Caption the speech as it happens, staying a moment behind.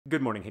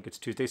Good morning, Hank. It's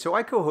Tuesday. So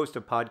I co-host a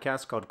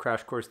podcast called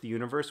Crash Course the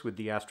Universe with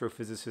the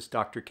astrophysicist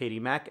Dr. Katie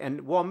Mack,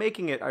 and while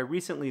making it, I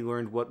recently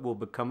learned what will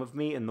become of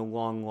me in the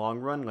long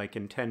run, like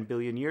in 10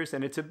 billion years,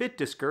 and it's a bit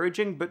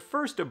discouraging, but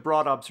first a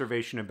broad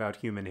observation about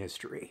human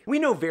history. We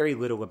know very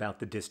little about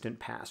the distant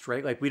past,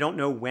 right? Like, we don't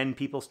know when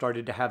people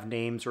started to have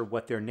names or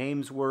what their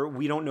names were.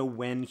 We don't know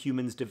when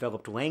humans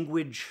developed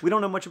language. We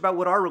don't know much about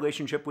what our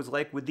relationship was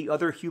like with the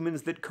other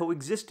humans that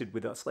coexisted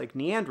with us, like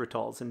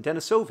Neanderthals and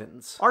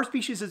Denisovans. Our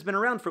species has been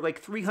around for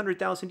like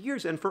 300,000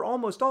 years, and for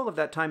almost all of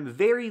that time,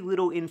 very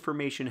little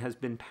information has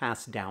been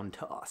passed down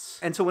to us.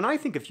 And so when I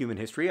think of human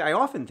history, I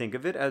often think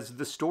of it as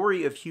the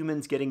story of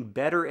humans getting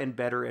better and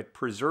better at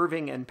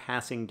preserving and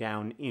passing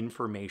down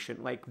information.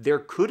 Like, there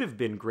could have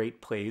been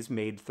great plays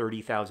made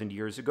 30,000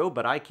 years ago,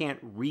 but I can't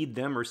read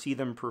them or see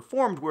them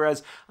performed,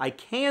 whereas I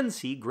can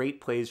see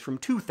great plays from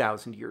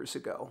 2,000 years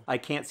ago. I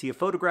can't see a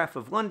photograph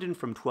of London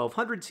from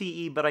 1200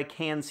 CE, but I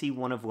can see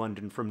one of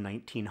London from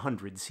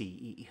 1900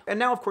 CE. And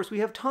now, of course, we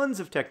have tons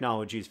of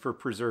technologies for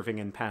preserving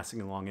and passing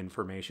along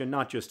information,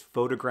 not just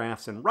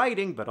photographs and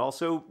writing, but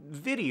also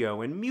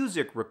video and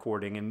music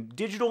recording and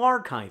digital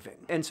archiving.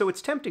 And so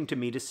it's tempting to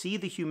me to see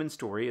the human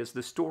story as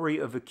the story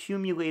of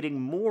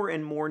accumulating more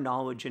and more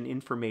knowledge and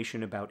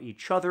information about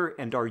each other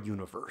and our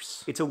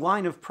universe. It's a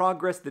line of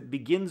progress that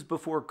begins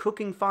before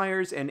cooking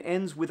fires and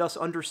ends with us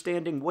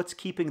understanding what's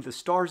keeping the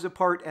stars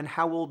apart and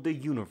how old the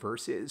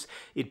universe is.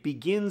 It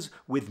begins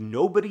with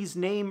nobody's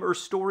name or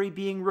story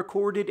being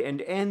recorded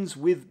and ends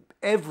with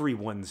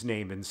everyone's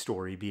name and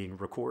story being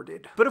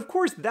recorded. But of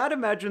course, that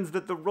imagines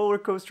that the roller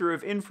coaster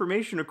of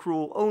information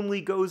accrual only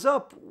goes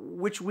up,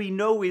 which we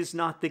know is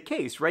not the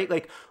case, right?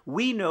 Like,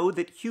 we know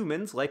that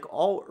humans, like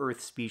all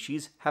Earth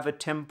species, have a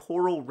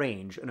temporal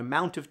range, an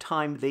amount of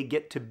time they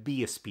get to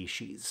be a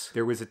species.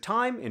 There was a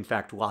time, in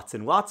fact, lots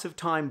and lots of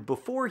time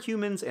before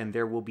humans, and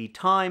there will be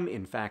time,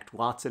 in fact,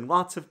 lots and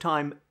lots of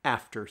time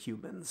after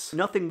humans.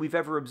 Nothing we've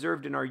ever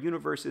observed in our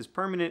universe is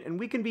permanent, and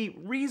we can be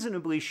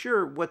reasonably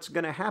sure what's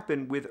going to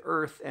happen with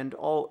Earth and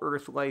all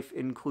Earth life,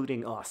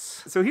 including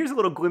us. So here's a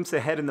little glimpse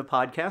ahead in the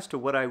podcast to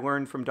what I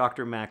learned from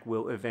Dr. Mack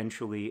will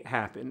eventually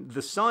happen.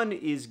 The sun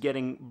is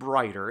getting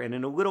brighter, and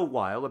in a little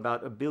while,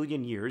 about 1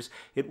 billion years,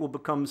 it will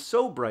become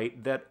so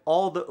bright that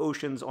all the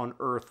oceans on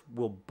Earth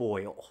will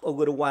boil. A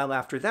little while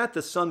after that,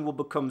 the sun will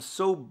become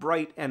so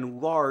bright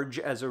and large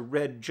as a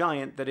red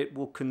giant that it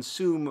will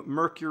consume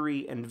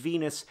Mercury and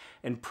Venus,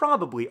 and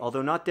probably,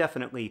 although not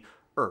definitely,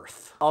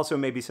 Earth. Also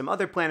maybe some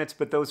other planets,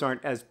 but those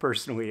aren't as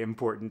personally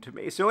important to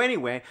me. So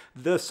anyway,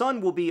 the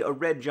sun will be a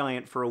red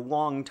giant for a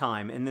long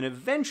time, and then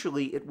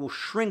eventually it will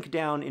shrink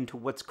down into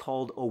what's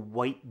called a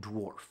white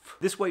dwarf.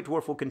 This white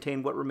dwarf will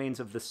contain what remains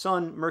of the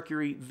sun,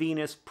 Mercury,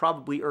 Venus,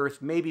 probably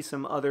Earth, maybe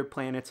some other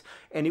planets,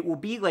 and it will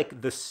be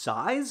like the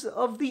size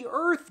of the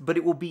Earth, but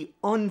it will be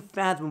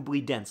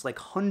unfathomably dense, like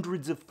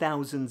hundreds of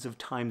thousands of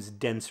times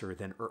denser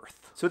than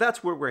Earth. So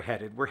that's where we're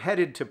headed. We're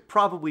headed to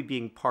probably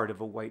being part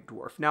of a white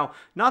dwarf. Now,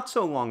 not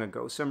so long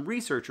ago, some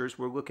researchers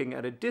were looking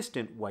at a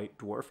distant white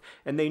dwarf,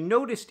 and they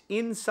noticed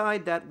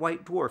inside that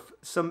white dwarf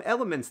some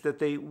elements that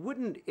they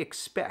wouldn't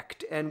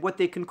expect, and what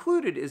they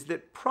concluded is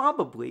that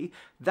probably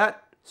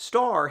that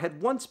star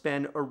had once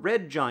been a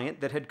red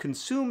giant that had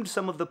consumed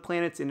some of the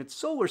planets in its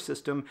solar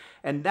system,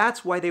 and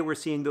that's why they were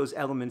seeing those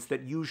elements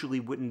that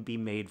usually wouldn't be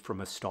made from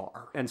a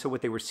star. And so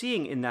what they were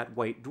seeing in that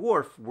white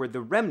dwarf were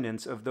the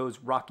remnants of those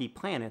rocky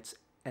planets,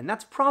 and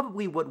that's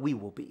probably what we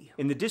will be.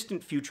 In the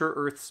distant future,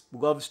 Earth's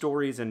love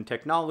stories and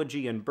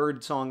technology and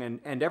birdsong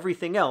and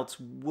everything else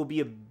will be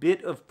a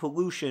bit of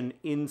pollution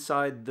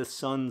inside the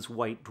sun's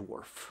white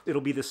dwarf. It'll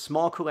be the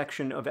small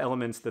collection of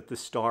elements that the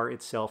star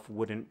itself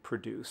wouldn't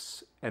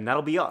produce. And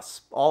that'll be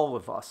us, all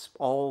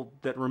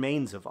that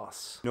remains of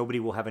us. Nobody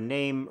will have a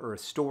name or a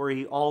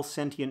story. All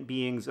sentient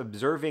beings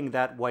observing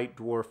that white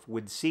dwarf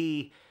would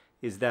see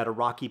is that a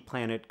rocky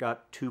planet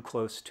got too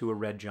close to a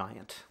red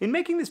giant. In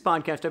making this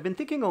podcast, I've been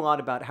thinking a lot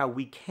about how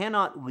we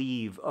cannot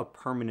leave a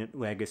permanent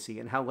legacy,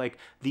 and how, like,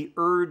 the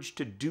urge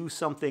to do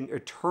something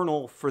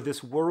eternal for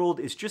this world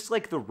is just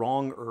like the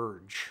wrong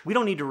urge. We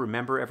don't need to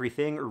remember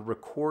everything or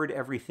record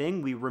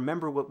everything. We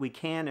remember what we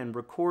can and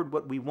record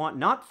what we want,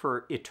 not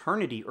for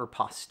eternity or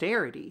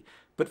posterity,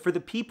 but for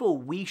the people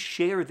we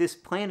share this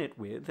planet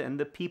with and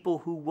the people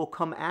who will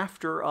come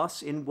after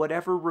us in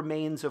whatever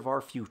remains of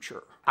our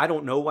future. I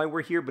don't know why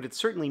we're here, but it's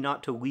certainly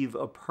not to leave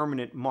a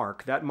permanent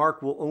mark. That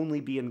mark will only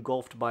be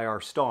engulfed by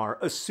our star,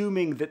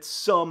 assuming that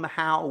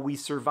somehow we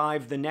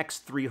survive the next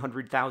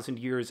 300,000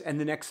 years and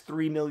the next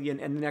 3 million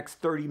and the next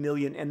 30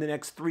 million and the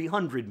next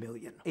 300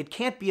 million. It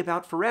can't be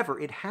about forever.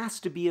 It has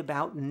to be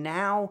about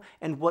now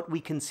and what we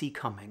can see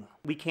coming.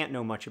 We can't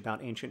know much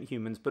about ancient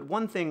humans, but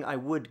one thing I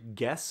would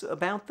guess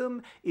about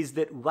them is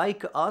that,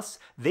 like us,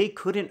 they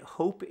couldn't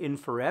hope in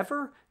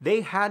forever.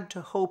 They had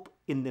to hope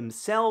in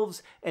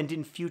themselves and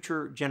in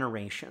future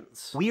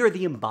generations. We are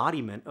the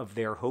embodiment of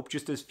their hope,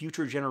 just as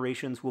future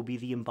generations will be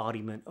the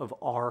embodiment of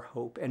our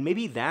hope. And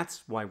maybe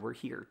that's why we're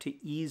here,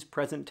 to ease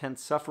present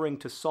tense suffering,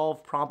 to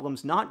solve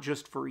problems not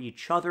just for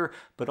each other,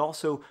 but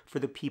also for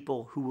the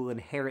people who will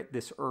inherit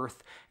this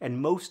earth,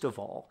 and most of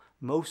all,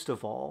 most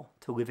of all,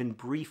 to live in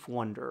brief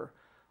wonder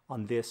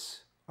on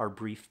this, our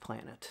brief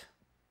planet.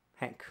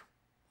 Hank,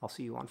 I'll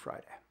see you on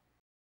Friday.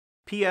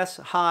 P.S.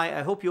 Hi,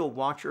 I hope you'll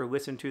watch or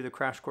listen to the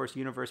Crash Course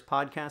Universe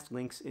podcast.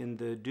 Links in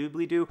the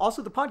doobly-doo.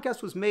 Also, the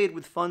podcast was made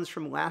with funds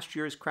from last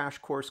year's Crash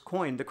Course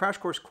coin. The Crash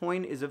Course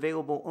coin is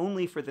available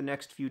only for the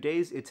next few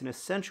days. It's an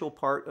essential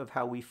part of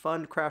how we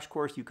fund Crash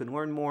Course. You can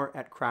learn more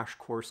at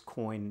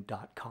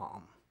crashcoursecoin.com.